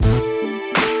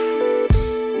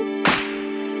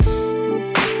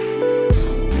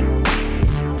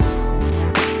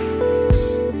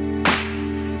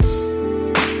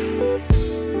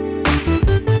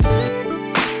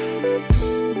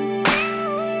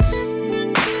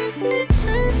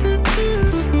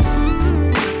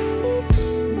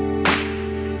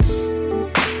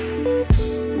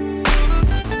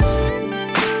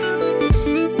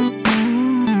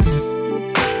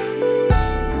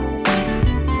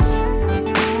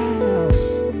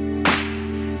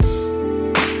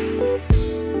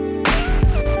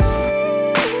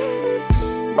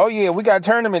Oh yeah, we got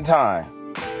tournament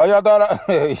time. Oh, y'all thought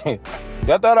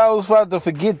y'all thought I was about to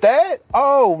forget that?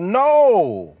 Oh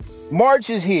no. March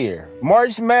is here.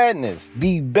 March Madness,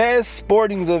 the best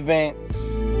sporting event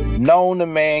known to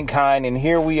mankind, and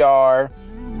here we are.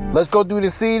 Let's go through the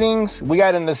seedings. We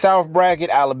got in the South bracket,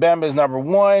 Alabama is number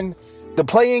 1. The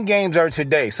play-in games are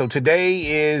today. So today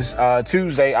is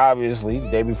Tuesday, obviously, the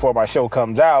day before my show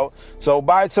comes out. So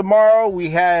by tomorrow, we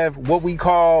have what we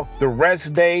call the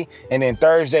rest day, and then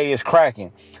Thursday is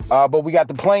cracking. But we got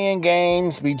the play-in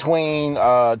games between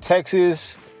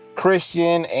Texas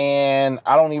Christian and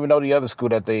I don't even know the other school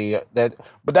but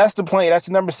that's the play. That's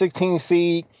the number 16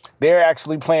 seed. They're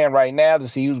actually playing right now to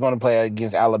see who's going to play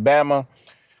against Alabama.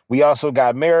 We also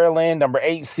got Maryland, number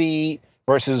 8 seed,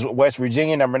 versus West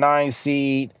Virginia, number 9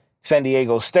 seed. San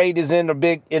Diego State is in the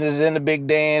big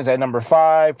dance at number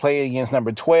 5, playing against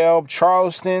number 12.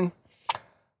 Charleston,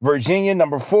 Virginia,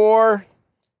 number 4,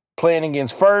 playing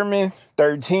against Furman,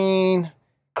 13.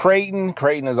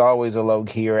 Creighton is always a low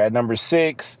here at number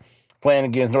 6, playing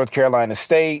against North Carolina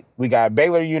State. We got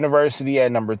Baylor University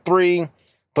at number 3,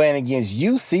 playing against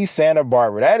UC Santa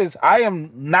Barbara. I am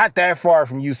not that far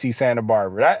from UC Santa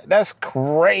Barbara. That's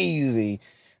crazy.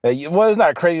 Well, it's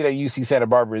not crazy that UC Santa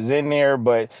Barbara is in there,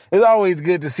 but it's always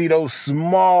good to see those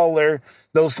smaller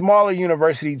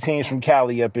university teams from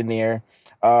Cali up in there.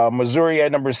 Missouri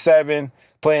at number 7,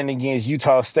 playing against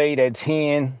Utah State at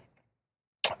 10.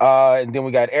 And then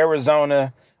we got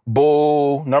Arizona,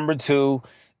 Bull, number 2,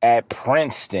 at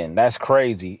Princeton. That's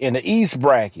crazy. In the East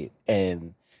bracket,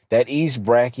 and that East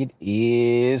bracket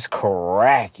is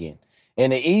cracking. In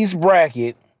the East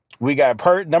bracket, we got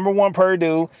number 1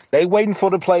 Purdue. They waiting for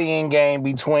the play-in game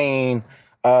between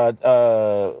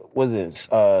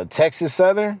Texas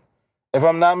Southern, if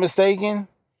I'm not mistaken,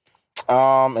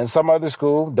 and some other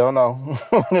school. Don't know.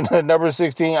 Number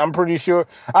 16. I'm pretty sure.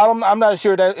 I'm not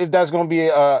sure if that's going to be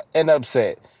an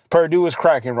upset. Purdue is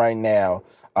cracking right now.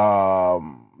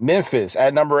 Memphis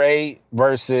at number 8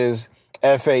 versus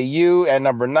FAU at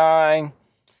number 9.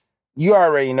 You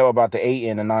already know about the 8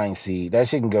 and the 9 seed. That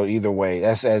shit can go either way.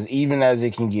 That's as even as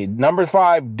it can get. Number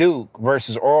 5, Duke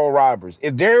versus Oral Roberts.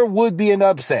 If there would be an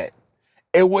upset,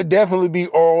 it would definitely be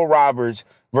Oral Roberts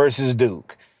versus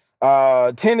Duke.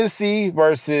 Tennessee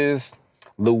versus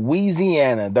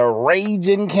Louisiana, the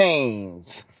Raging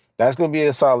Canes. That's going to be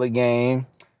a solid game.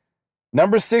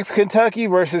 Number 6, Kentucky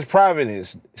versus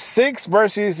Providence. 6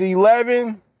 versus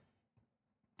 11.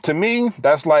 To me,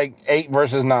 that's like 8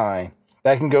 versus 9.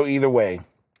 That can go either way.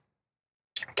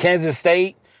 Kansas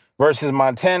State versus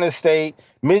Montana State.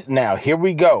 Now, here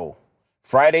we go.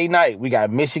 Friday night, we got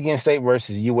Michigan State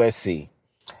versus USC.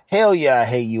 Hell yeah, I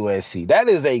hate USC. That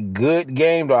is a good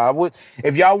game, though.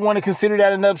 If y'all want to consider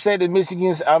that an upset, if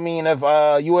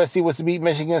USC was to beat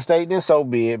Michigan State, then so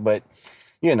be it. But,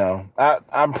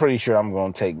 I'm pretty sure I'm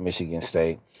going to take Michigan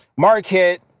State.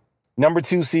 Marquette, number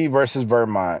 2 seed versus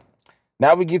Vermont.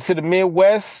 Now we get to the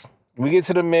Midwest.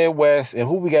 And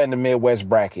who we got in the Midwest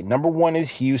bracket? Number 1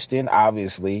 is Houston,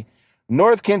 obviously.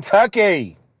 North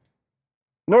Kentucky.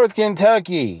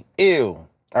 Ew.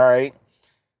 All right.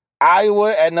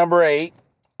 Iowa at number 8.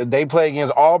 They play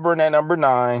against Auburn at number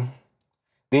 9.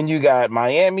 Then you got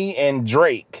Miami and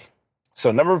Drake.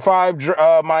 So number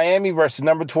 5, Miami versus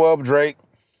number 12, Drake.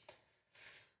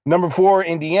 Number 4,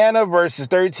 Indiana versus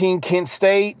 13, Kent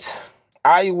State.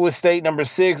 Iowa State, number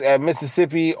 6, at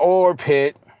Mississippi or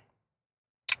Pitt.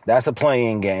 That's a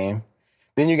play-in game.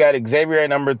 Then you got Xavier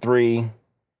at number 3.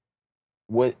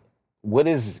 What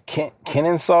is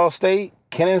Kennesaw State?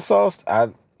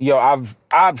 I've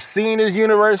seen this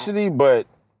university, but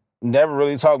never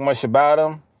really talked much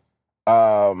about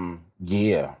them.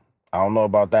 Yeah, I don't know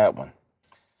about that one.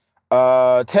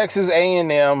 Texas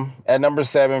A&M at number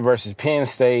 7 versus Penn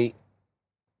State.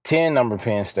 10 number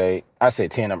Penn State. I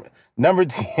said 10 number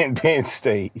 10 Penn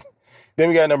State. Then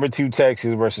we got number 2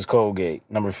 Texas versus Colgate,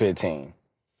 number 15.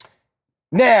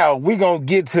 Now we're going to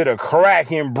get to the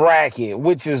cracking bracket,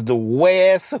 which is the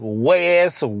West.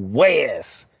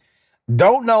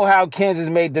 Don't know how Kansas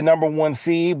made the number 1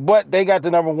 seed, but they got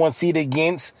the number 1 seed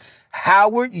against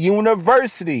Howard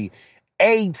University,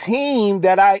 a team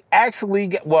that I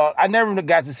never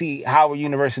got to see Howard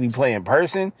University play in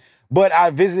person, but I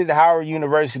visited Howard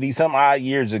University some odd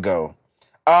years ago.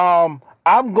 I'm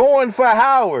going for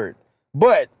Howard,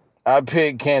 but I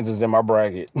picked Kansas in my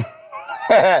bracket.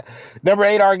 Number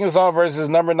 8, Arkansas versus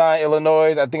number 9,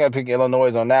 Illinois. I think I picked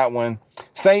Illinois on that one.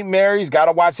 St. Mary's, got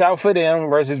to watch out for them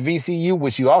versus VCU,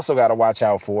 which you also got to watch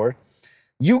out for.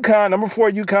 UConn, number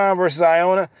 4, UConn versus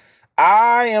Iona.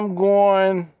 I am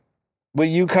going with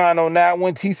UConn on that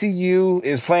one. TCU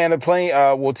is playing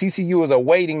TCU is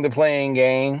awaiting the playing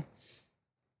game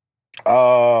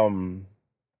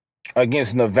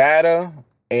against Nevada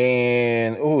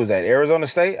and who was that? Arizona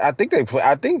State? I think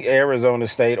Arizona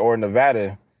State or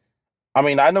Nevada. I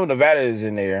mean, I know Nevada is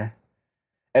in there.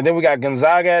 And then we got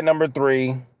Gonzaga at number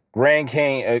 3. Grand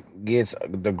Canyon gets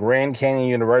the Grand Canyon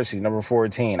University, number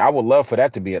 14. I would love for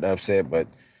that to be an upset, but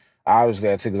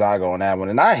obviously I took Zaga on that one.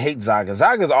 And I hate Zaga.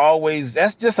 Zaga's always,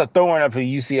 that's just a thorn up in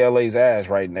UCLA's ass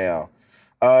right now.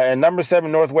 And number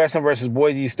 7, Northwestern versus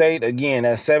Boise State. Again,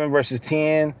 that 7 versus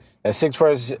 10. That 6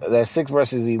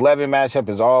 versus 11 matchup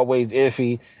is always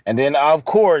iffy. And then, of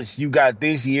course, you got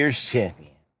this year's champion.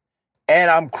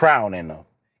 And I'm crowning them.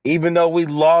 Even though we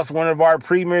lost one of our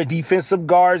premier defensive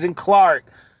guards in Clark.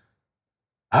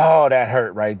 Oh, that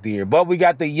hurt right there. But we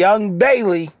got the young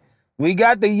Bailey. We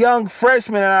got the young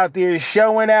freshman out there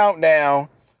showing out now.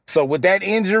 So with that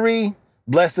injury,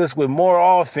 blessed us with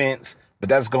more offense. But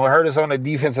that's going to hurt us on the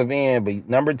defensive end. But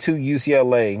number 2,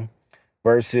 UCLA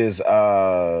versus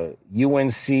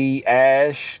UNC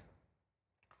Ash.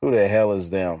 Who the hell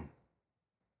is them?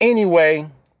 Anyway,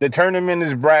 the tournament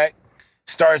is back.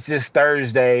 Starts this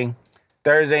Thursday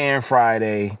and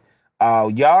Friday.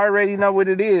 Y'all already know what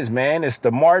it is, man. It's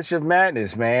the March of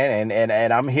Madness, man.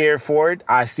 And I'm here for it.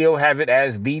 I still have it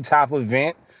as the top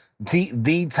event,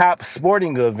 the top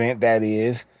sporting event, that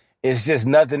is. It's just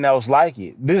nothing else like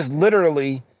it. There's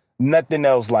literally nothing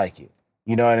else like it.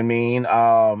 You know what I mean?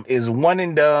 It's one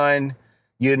and done,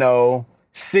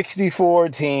 64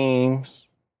 teams,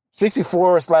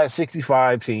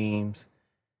 64/65 teams.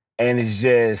 And it's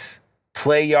just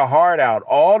play your heart out.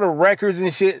 All the records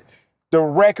and shit, the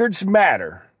records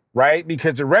matter, right?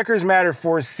 Because the records matter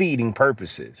for seeding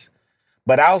purposes.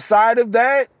 But outside of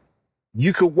that,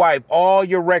 you could wipe all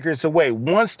your records away.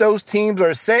 Once those teams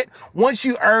are set, once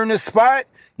you earn a spot,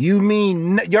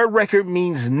 your record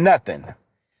means nothing.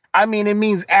 I mean,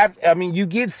 you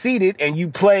get seated and you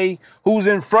play who's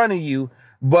in front of you,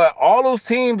 but all those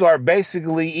teams are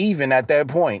basically even at that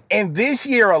point. And this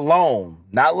year alone,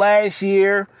 not last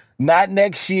year, not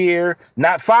next year,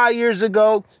 not 5 years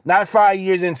ago, not 5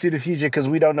 years into the future, because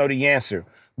we don't know the answer.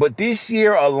 But this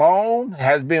year alone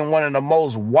has been one of the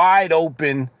most wide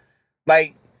open.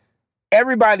 Like,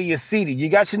 everybody is seeded. You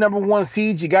got your number 1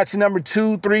 seeds, you got your number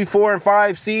 2, 3, 4, and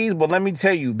 5 seeds. But let me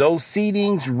tell you, those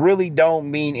seedings really don't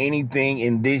mean anything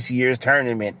in this year's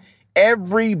tournament.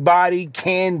 Everybody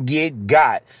can get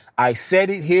got. I said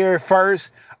it here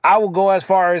first. I will go as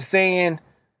far as saying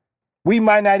we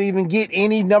might not even get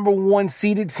any number 1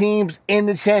 seeded teams in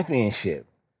the championship.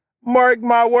 Mark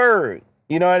my word.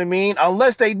 You know what I mean?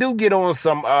 Unless they do get on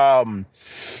some,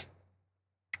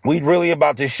 we really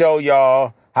about to show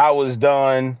y'all how it's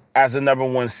done as a number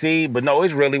 1 seed, but no,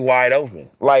 it's really wide open.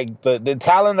 Like the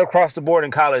talent across the board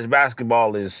in college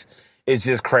basketball is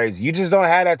just crazy. You just don't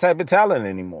have that type of talent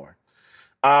anymore.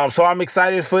 So I'm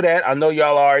excited for that. I know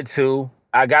y'all are too.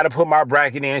 I got to put my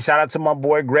bracket in. Shout out to my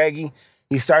boy Greggy.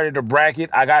 He started the bracket.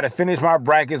 I got to finish my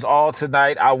brackets all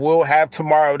tonight. I will have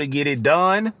tomorrow to get it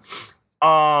done.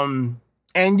 And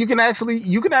you can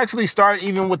actually start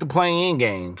even with the playing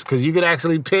games, because you can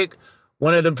actually pick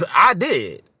one of the. I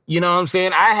did. You know what I'm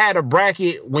saying? I had a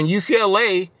bracket when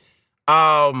UCLA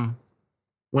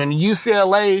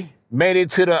made it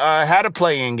to the had a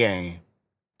playing game.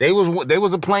 They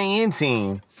was a playing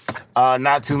team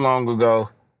not too long ago,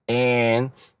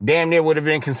 and damn near would have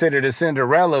been considered a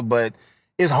Cinderella, but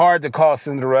it's hard to call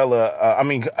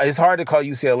it's hard to call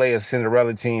UCLA a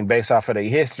Cinderella team based off of their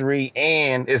history,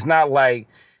 and it's not like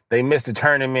they missed the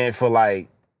tournament for like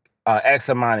X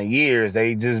amount of years.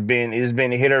 It's been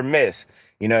a hit or miss.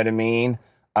 You know what I mean?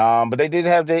 But they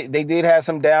did have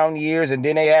some down years, and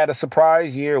then they had a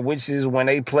surprise year, which is when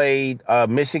they played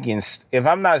Michigan. If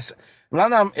I'm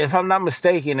not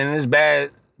mistaken, and it's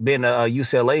bad being a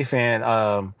UCLA fan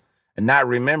and not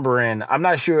remembering, I'm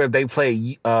not sure if they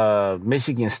played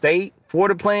Michigan State for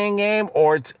the playing game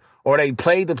or they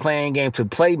played the playing game to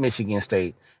play Michigan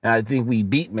State, and I think we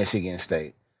beat Michigan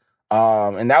State.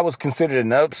 And that was considered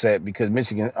an upset because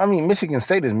Michigan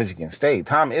State is Michigan State.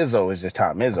 Tom Izzo is just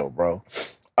Tom Izzo, bro.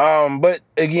 But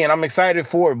again, I'm excited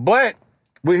for it. But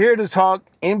we're here to talk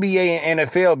NBA and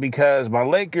NFL because my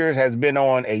Lakers has been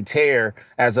on a tear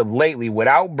as of lately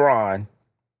without Bron.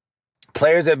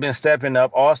 Players have been stepping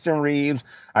up. Austin Reeves,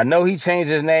 I know he changed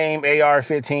his name,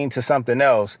 AR-15, to something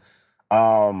else.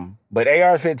 But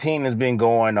AR-15 has been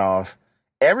going off.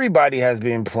 Everybody has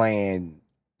been playing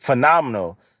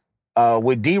phenomenal.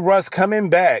 With D-Russ coming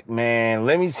back, man,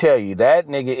 let me tell you, that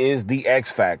nigga is the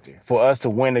X factor for us to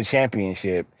win a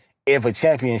championship if a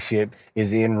championship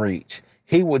is in reach.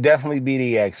 he will definitely be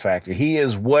the X factor. He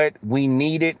is what we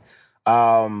needed.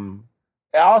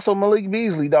 Also Malik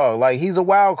Beasley, dog, like he's a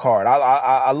wild card.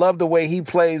 I love the way he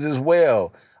plays as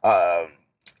well.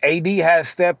 AD has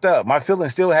stepped up. My feeling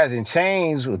still hasn't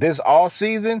changed with this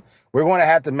offseason. We're going to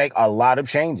have to make a lot of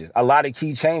changes, a lot of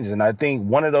key changes. And I think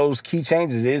one of those key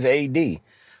changes is AD.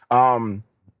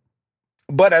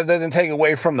 But that doesn't take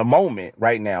away from the moment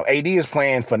right now. AD is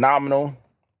playing phenomenal.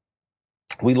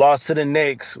 We lost to the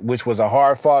Knicks, which was a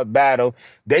hard-fought battle.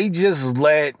 They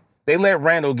let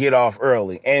Randall get off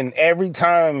early. And every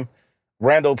time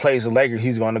Randall plays the Lakers,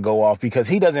 he's going to go off because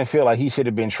he doesn't feel like he should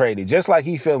have been traded. Just like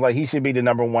he feels like he should be the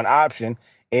number one option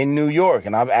in New York.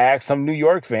 And I've asked some New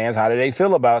York fans, how do they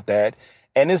feel about that?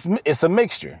 And it's a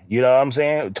mixture. You know what I'm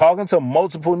saying? Talking to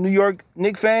multiple New York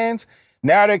Knicks fans,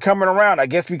 now they're coming around. I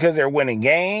guess because they're winning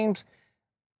games.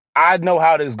 I know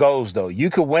how this goes, though. You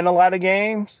could win a lot of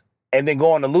games and then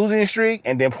go on a losing streak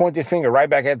and then point your finger right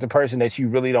back at the person that you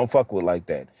really don't fuck with like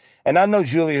that. And I know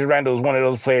Julius Randle is one of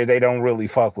those players they don't really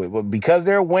fuck with, but because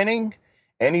they're winning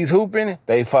and he's hooping,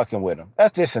 they fucking with him.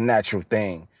 That's just a natural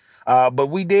thing. But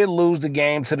we did lose the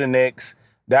game to the Knicks.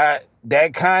 That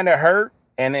kind of hurt.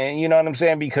 And then, you know what I'm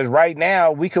saying? Because right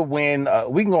now we could win,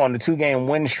 we can go on the 2-game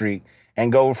win streak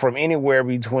and go from anywhere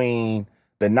between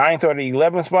the 9th or the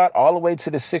 11th spot all the way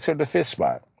to the 6th or the 5th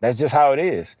spot. That's just how it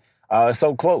is. It's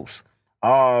so close.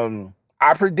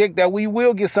 I predict that we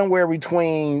will get somewhere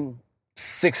between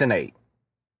 6 and 8,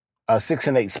 a 6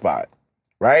 and 8 spot,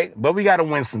 right? But we got to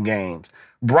win some games.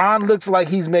 Bron looks like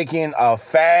he's making a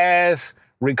fast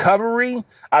recovery.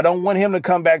 I don't want him to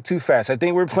come back too fast. I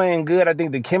think we're playing good. I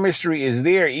think the chemistry is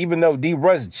there, even though D.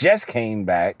 Russ just came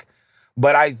back.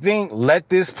 But I think let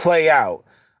this play out.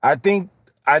 I think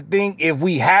if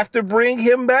we have to bring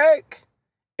him back,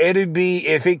 it'd be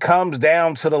if it comes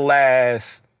down to the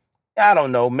last, I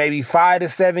don't know, maybe 5 to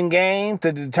 7 games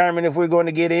to determine if we're going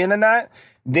to get in or not,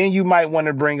 then you might want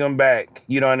to bring him back.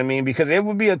 You know what I mean? Because it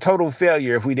would be a total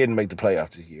failure if we didn't make the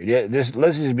playoffs this year. Yeah,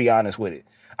 let's just be honest with it.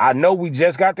 I know we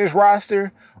just got this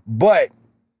roster, but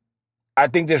I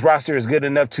think this roster is good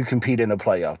enough to compete in the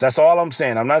playoffs. That's all I'm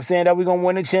saying. I'm not saying that we're going to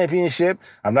win the championship.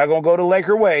 I'm not going to go the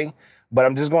Laker way, but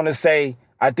I'm just going to say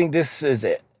I think this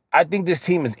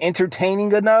team is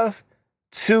entertaining enough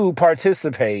to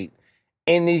participate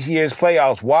in this year's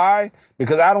playoffs. Why?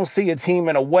 Because I don't see a team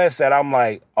in the West that I'm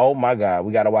like, oh my God,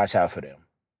 we got to watch out for them.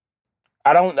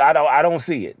 I don't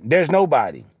see it. There's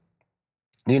nobody.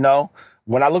 You know,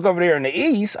 when I look over there in the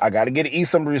East, I got to give the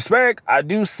East some respect. I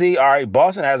do see, all right,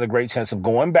 Boston has a great chance of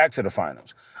going back to the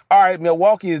finals. All right,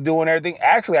 Milwaukee is doing everything.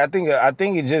 Actually, I think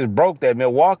it just broke that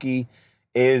Milwaukee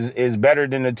is better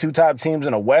than the 2 top teams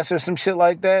in the West or some shit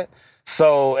like that.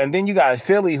 So, and then you got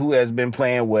Philly, who has been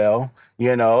playing well,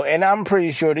 you know, and I'm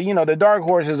pretty sure that, you know, the dark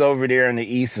horses over there in the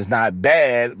East is not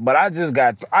bad, but I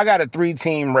got a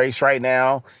 3-team race right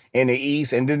now in the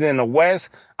East. And then in the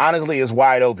West, honestly, it's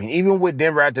wide open. Even with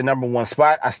Denver at the number 1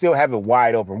 spot, I still have it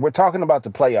wide open. We're talking about the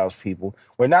playoffs, people.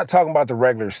 We're not talking about the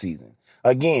regular season.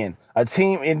 Again, a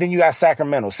team, and then you got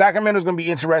Sacramento. Sacramento's going to be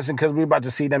interesting because we're about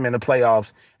to see them in the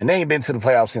playoffs, and they ain't been to the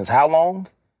playoffs since how long?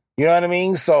 You know what I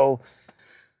mean? So,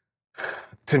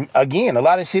 again, a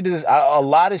lot of shit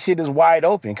is wide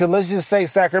open. Cause let's just say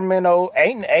Sacramento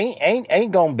ain't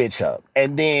gonna bitch up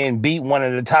and then beat one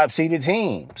of the top seeded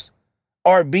teams,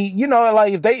 or beat, you know,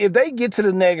 like if they get to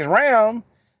the next round,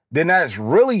 then that's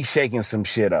really shaking some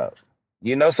shit up,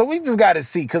 you know. So we just got to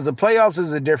see, cause the playoffs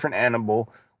is a different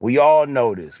animal. We all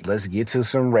know this. Let's get to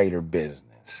some Raider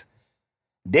business.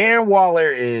 Darren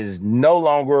Waller is no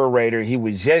longer a Raider. He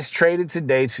was just traded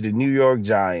today to the New York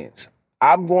Giants.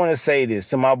 I'm going to say this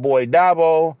to my boy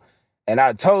Dabo, and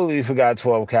I totally forgot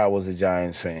 12 Cal was a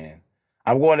Giants fan.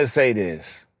 I'm going to say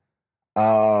this.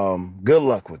 Good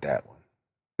luck with that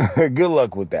one. Good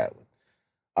luck with that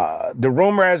one. The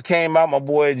rumor has came out, my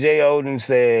boy Jay Oden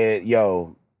said,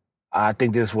 yo, I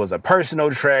think this was a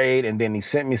personal trade, and then he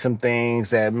sent me some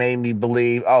things that made me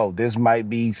believe, oh, this might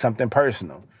be something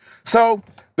personal. So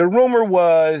the rumor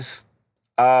was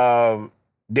Darren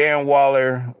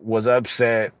Waller was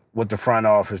upset with the front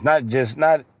office, not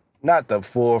the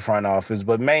full front office,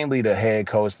 but mainly the head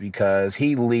coach, because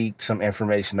he leaked some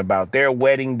information about their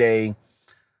wedding day.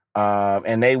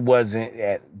 And they wasn't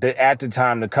at the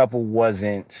time, the couple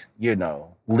wasn't, you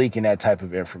know, leaking that type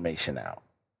of information out,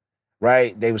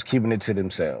 right? They was keeping it to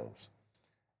themselves.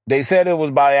 They said it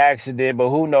was by accident, but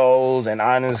who knows? And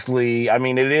honestly, I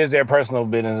mean, it is their personal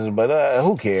business, but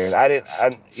who cares?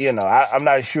 I'm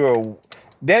not sure.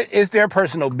 That it's their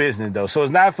personal business, though. So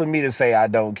it's not for me to say I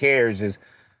don't care. It's just,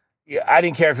 I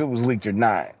didn't care if it was leaked or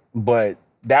not, but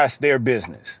that's their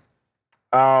business.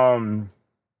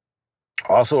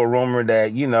 Also a rumor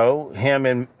that, him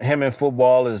in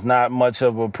football is not much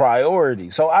of a priority.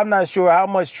 So I'm not sure how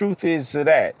much truth is to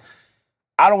that.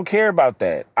 I don't care about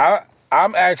that.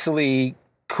 I'm actually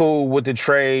cool with the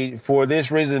trade for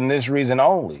this reason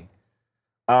only.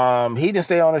 He didn't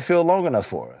stay on the field long enough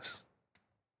for us.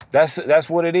 That's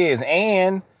what it is.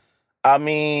 And I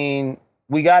mean,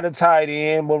 we got a tight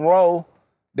end, Monroe,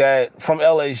 that from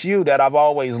LSU that I've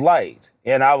always liked.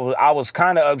 And I was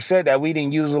kind of upset that we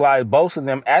didn't utilize both of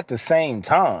them at the same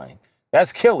time.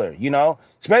 That's killer,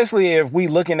 especially if we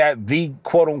looking at the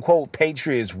quote unquote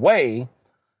Patriots way.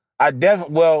 I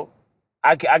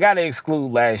got to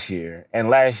exclude last year, and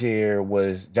last year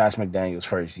was Josh McDaniels'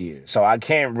 first year. So I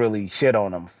can't really shit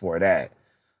on him for that.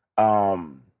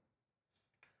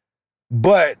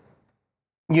 But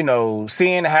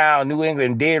seeing how New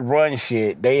England did run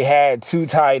shit, they had two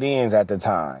tight ends at the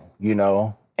time,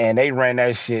 and they ran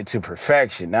that shit to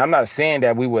perfection. Now, I'm not saying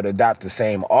that we would adopt the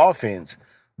same offense,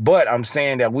 but I'm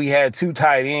saying that we had two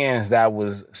tight ends that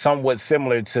was somewhat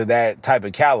similar to that type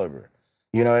of caliber.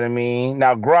 You know what I mean?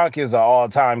 Now, Gronk is an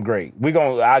all-time great.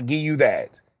 I'll give you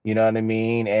that. You know what I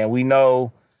mean? And we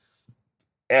know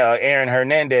Aaron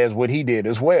Hernandez, what he did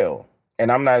as well.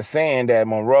 And I'm not saying that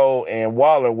Monroe and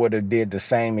Waller would have did the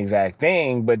same exact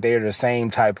thing, but they're the same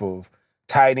type of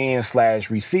tight end /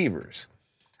 receivers.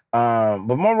 But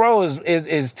Monroe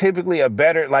is typically a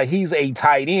better, like he's a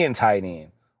tight end.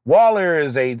 Waller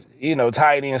is a,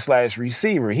 tight end /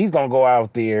 receiver. He's going to go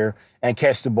out there and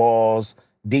catch the balls,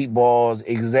 deep balls,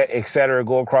 et cetera,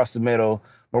 go across the middle.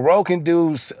 Monroe can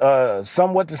do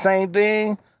somewhat the same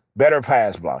thing, better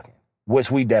pass blocking,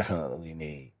 which we definitely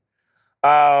need.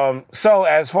 So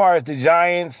as far as the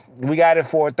Giants, we got it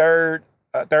for a third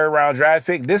round draft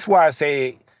pick. This is why I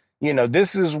say,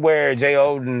 this is where Jay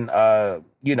Oden,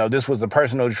 this was a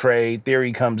personal trade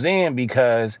theory comes in,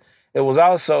 because it was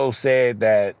also said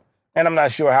that, and I'm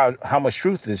not sure how much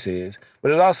truth this is,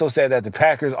 but it also said that the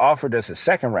Packers offered us a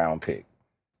second round pick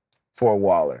for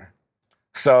Waller.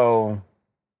 So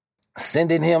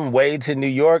sending him way to New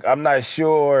York, I'm not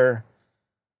sure.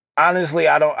 Honestly,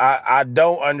 I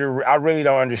really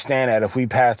don't understand that if we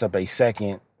pass up a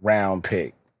second round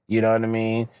pick. You know what I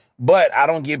mean? But I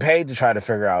don't get paid to try to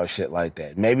figure out shit like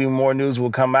that. Maybe more news will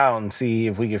come out and see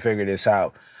if we can figure this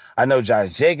out. I know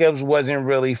Josh Jacobs wasn't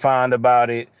really fond about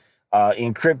it.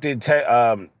 Encrypted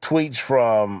tweets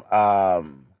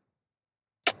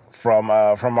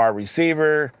from our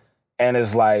receiver, and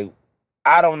it's like,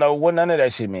 I don't know what none of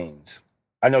that shit means.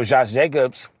 I know Josh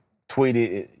Jacobs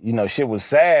tweeted, shit was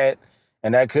sad,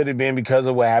 and that could have been because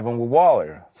of what happened with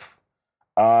Waller.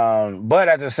 But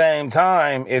at the same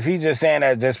time, if he's just saying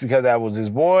that just because that was his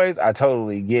boys, I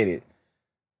totally get it.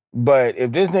 But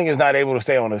if this nigga's not able to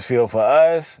stay on this field for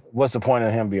us, what's the point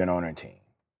of him being on our team?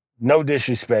 No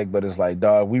disrespect, but it's like,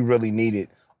 dog, we really needed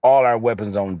all our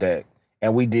weapons on deck,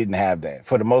 and we didn't have that.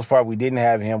 For the most part, we didn't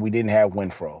have him. We didn't have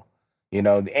Winfro,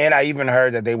 and I even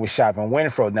heard that they were shopping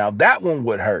Winfro. Now, that one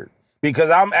would hurt.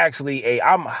 Because I'm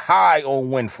high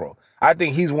on Winfro. I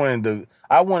think he's one of the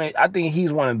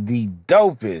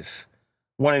dopest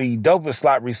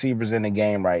slot receivers in the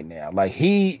game right now. Like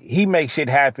he makes shit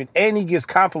happen, and he gets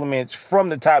compliments from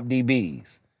the top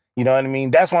DBs. You know what I mean?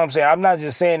 That's what I'm saying. I'm not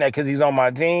just saying that because he's on my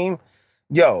team.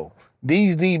 Yo,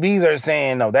 these DBs are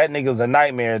saying, no, that nigga's a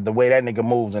nightmare the way that nigga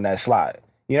moves in that slot.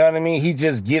 You know what I mean? He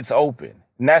just gets open.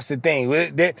 And that's the thing.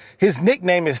 His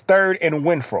nickname is Third and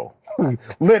Winfro.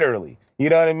 Literally. You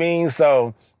know what I mean?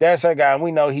 So that's our guy. And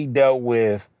we know he dealt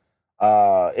with,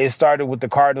 it started with the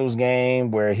Cardinals game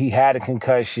where he had a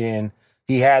concussion.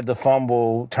 He had the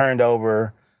fumble turned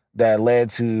over that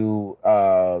led to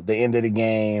the end of the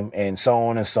game, and so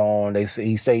on and so on. He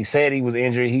said he was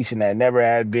injured. He should have never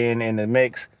had been in the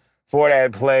mix for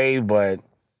that play, but,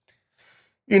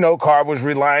 Carr was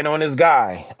relying on his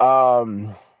guy.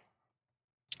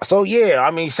 So, yeah,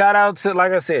 I mean, shout out to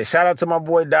my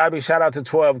boy Dobby. Shout out to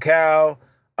 12 Cal.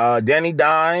 Danny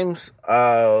Dimes.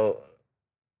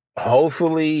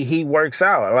 Hopefully he works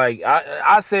out. Like,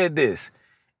 I said this.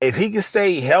 If he can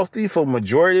stay healthy for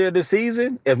majority of the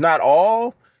season, if not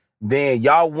all, then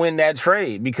y'all win that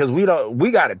trade, because we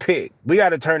got to pick. We got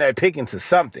to turn that pick into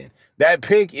something. That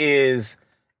pick is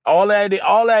all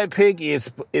that pick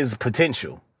is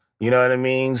potential. You know what I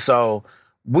mean? So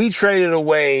we traded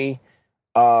away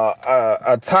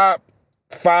a top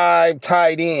 5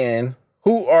 tight end,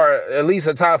 who are at least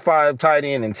a top 5 tight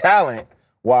end in talent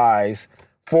wise,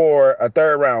 for a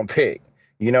 3rd round pick.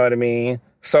 You know what I mean?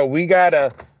 So we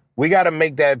gotta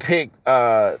make that pick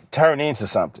turn into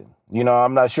something.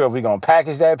 I'm not sure if we're gonna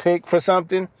package that pick for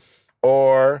something,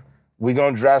 or we're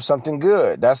going to draft something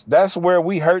good. That's where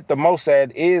we hurt the most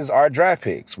at is our draft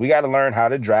picks. We got to learn how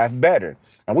to draft better.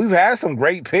 And we've had some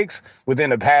great picks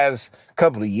within the past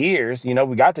couple of years. You know,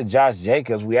 we got the Josh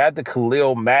Jacobs, we had the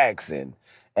Khalil Max and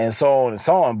so on and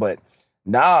so on. But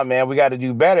nah, man, we got to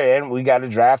do better, and we got to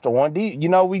draft a 1D. You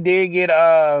know, we did get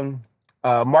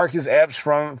Marcus Epps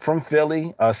from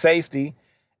Philly, safety.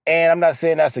 And I'm not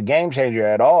saying that's a game changer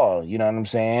at all. You know what I'm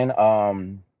saying?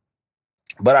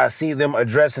 But I see them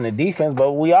addressing the defense.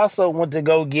 But we also went to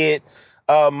go get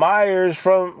Myers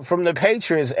from the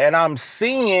Patriots. And I'm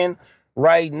seeing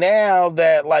right now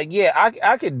that, like, yeah,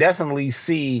 I could definitely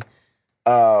see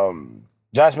Josh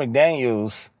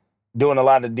McDaniels doing a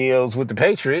lot of deals with the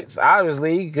Patriots,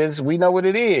 obviously, because we know what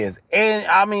it is. And,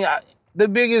 I mean, the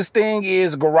biggest thing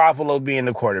is Garoppolo being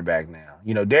the quarterback now.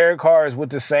 You know, Derek Carr is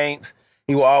with the Saints.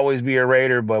 He will always be a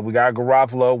Raider, but we got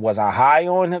Garoppolo. Was I high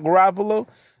on Garoppolo?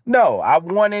 No, I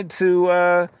wanted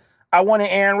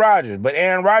Aaron Rodgers, but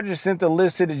Aaron Rodgers sent the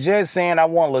list to the Jets saying I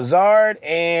want Lazard,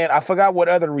 and I forgot what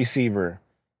other receiver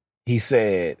he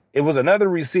said. It was another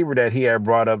receiver that he had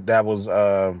brought up that was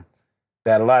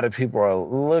that a lot of people are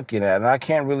looking at, and I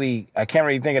can't really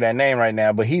think of that name right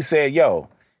now. But he said, "Yo,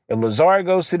 if Lazard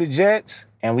goes to the Jets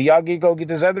and we all go get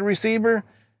this other receiver,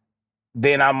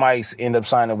 then I might end up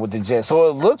signing with the Jets." So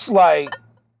it looks like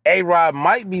A-Rod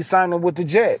might be signing with the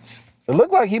Jets. It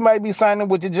looked like he might be signing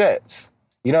with the Jets.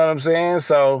 You know what I'm saying?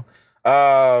 So,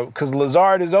 because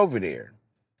Lazard is over there.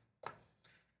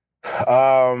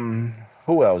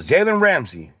 Who else? Jalen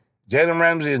Ramsey. Jalen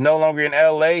Ramsey is no longer in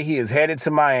LA. He is headed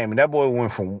to Miami. That boy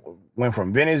went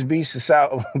from Venice Beach to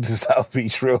South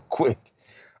Beach real quick.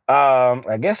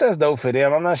 I guess that's dope for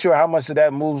them. I'm not sure how much of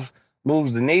that moves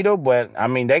the needle, but I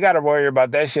mean, they got to worry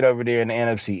about that shit over there in the in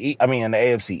the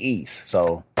AFC East.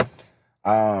 So,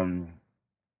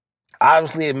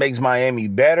 obviously it makes Miami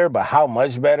better, but how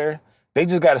much better? They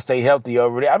just got to stay healthy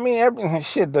over there. I mean,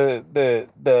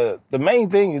 the main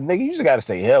thing is, nigga, you just got to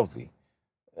stay healthy.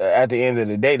 At the end of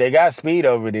the day, they got speed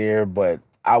over there, but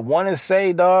I want to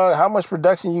say, dog, how much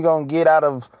production you going to get out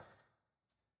of,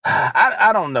 I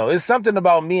don't know. It's something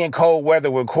about me and cold weather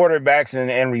with quarterbacks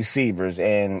and receivers.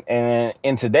 And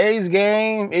in today's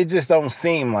game, it just don't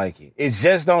seem like it. It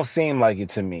just don't seem like it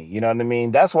to me. You know what I mean?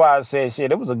 That's why I said,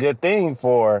 shit, it was a good thing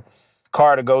for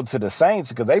Carr to go to the Saints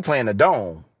because they play in a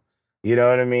dome. You know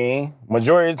what I mean?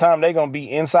 Majority of the time, they're going to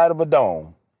be inside of a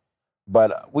dome.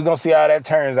 But we're going to see how that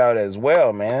turns out as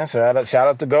well, man. Shout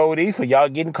out to Goldie for y'all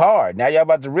getting Carr. Now y'all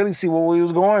about to really see what we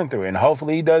was going through. And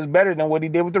hopefully he does better than what he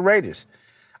did with the Raiders.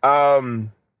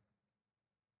 And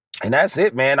that's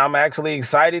it, man. I'm actually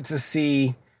excited to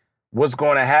see what's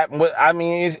going to happen. I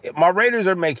mean, my Raiders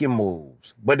are making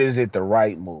moves, but is it the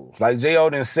right moves? Like J.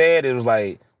 Odin said, it was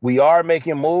like, we are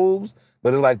making moves,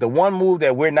 but it's like the one move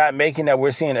that we're not making that we're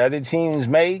seeing other teams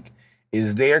make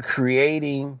is they're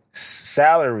creating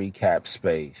salary cap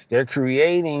space. They're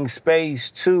creating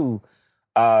space to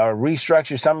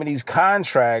restructure some of these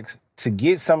contracts to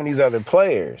get some of these other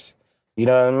players. You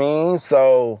know what I mean?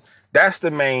 So that's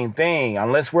the main thing.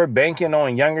 Unless we're banking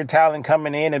on younger talent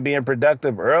coming in and being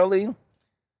productive early,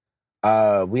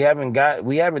 we haven't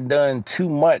done too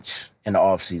much in the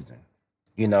offseason.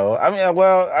 You know,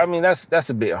 I mean, that's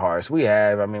a bit harsh. We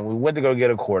went to go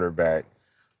get a quarterback.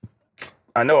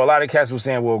 I know a lot of cats were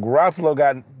saying, well, Garoppolo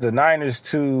got the Niners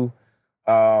to,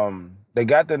 he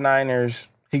got the Niners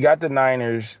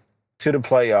to the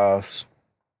playoffs,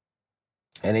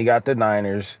 and he got the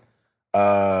Niners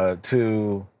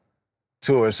to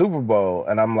a Super Bowl.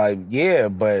 And I'm like, yeah,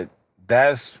 but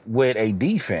that's with a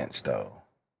defense, though.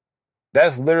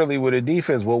 That's literally with a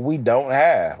defense, what we don't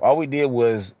have. All we did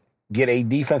was get a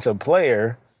defensive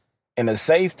player and a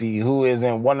safety who is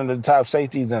in one of the top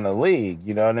safeties in the league.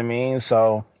 You know what I mean?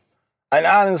 So, and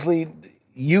honestly,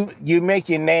 you make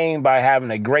your name by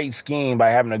having a great scheme,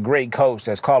 by having a great coach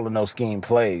that's calling those scheme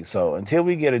plays. So until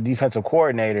we get a defensive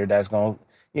coordinator that's going to,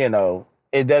 you know,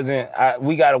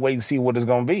 we got to wait and see what it's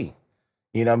going to be,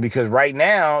 you know, because right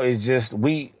now it's just,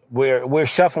 we're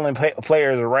shuffling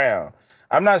players around.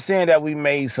 I'm not saying that we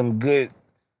made some good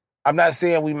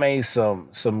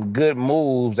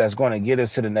moves that's going to get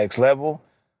us to the next level,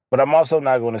 but I'm also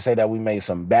not going to say that we made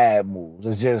some bad moves.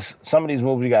 It's just some of these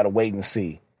moves we got to wait and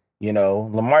see. You know,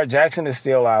 Lamar Jackson is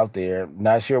still out there.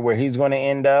 Not sure where he's going to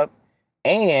end up.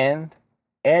 And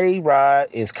A-Rod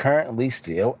is currently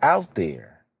still out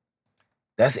there.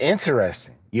 That's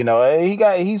interesting. You know,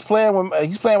 he's playing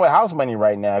with house money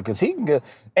right now because he can go.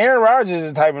 Aaron Rodgers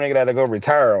is the type of nigga that'll go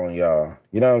retire on y'all.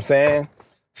 You know what I'm saying?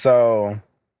 So,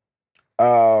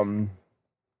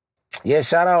 Yeah,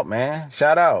 shout out, man.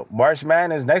 Shout out. March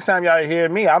Madness. Next time y'all hear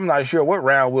me, I'm not sure what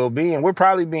round we'll be in. We'll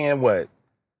probably be in what?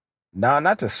 No,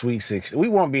 not the Sweet 16. We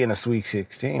won't be in the Sweet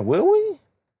 16, will we?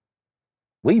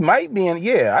 We might be in,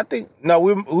 yeah, I think, no,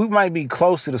 we might be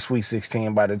close to the Sweet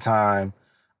 16 by the time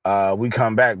we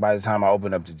come back, by the time I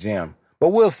open up the gym. But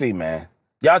we'll see, man.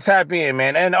 Y'all tap in,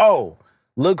 man. And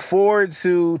look forward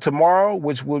to tomorrow,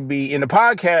 which would be in the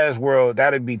podcast world,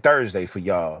 that'd be Thursday for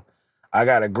y'all. I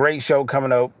got a great show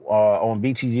coming up on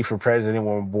BTG for President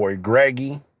with my boy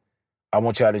Greggy. I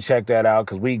want y'all to check that out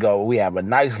because we have a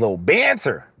nice little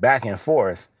banter back and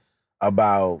forth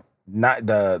about not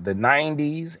the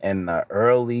 90s and the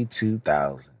early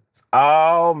 2000s.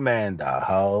 Oh man, the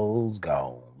hoes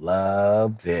gon'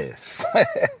 love this.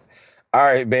 All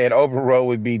right, man. Open road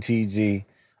with BTG.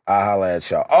 I'll holla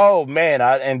at y'all. Oh man,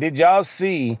 and did y'all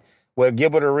see what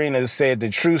Gilbert Arenas said, the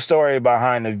true story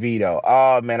behind the veto?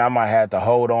 Oh man, I might have to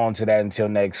hold on to that until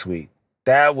next week.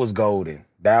 That was golden.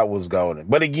 That was golden.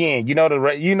 But again, you know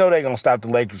they're gonna stop the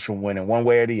Lakers from winning one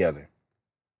way or the other.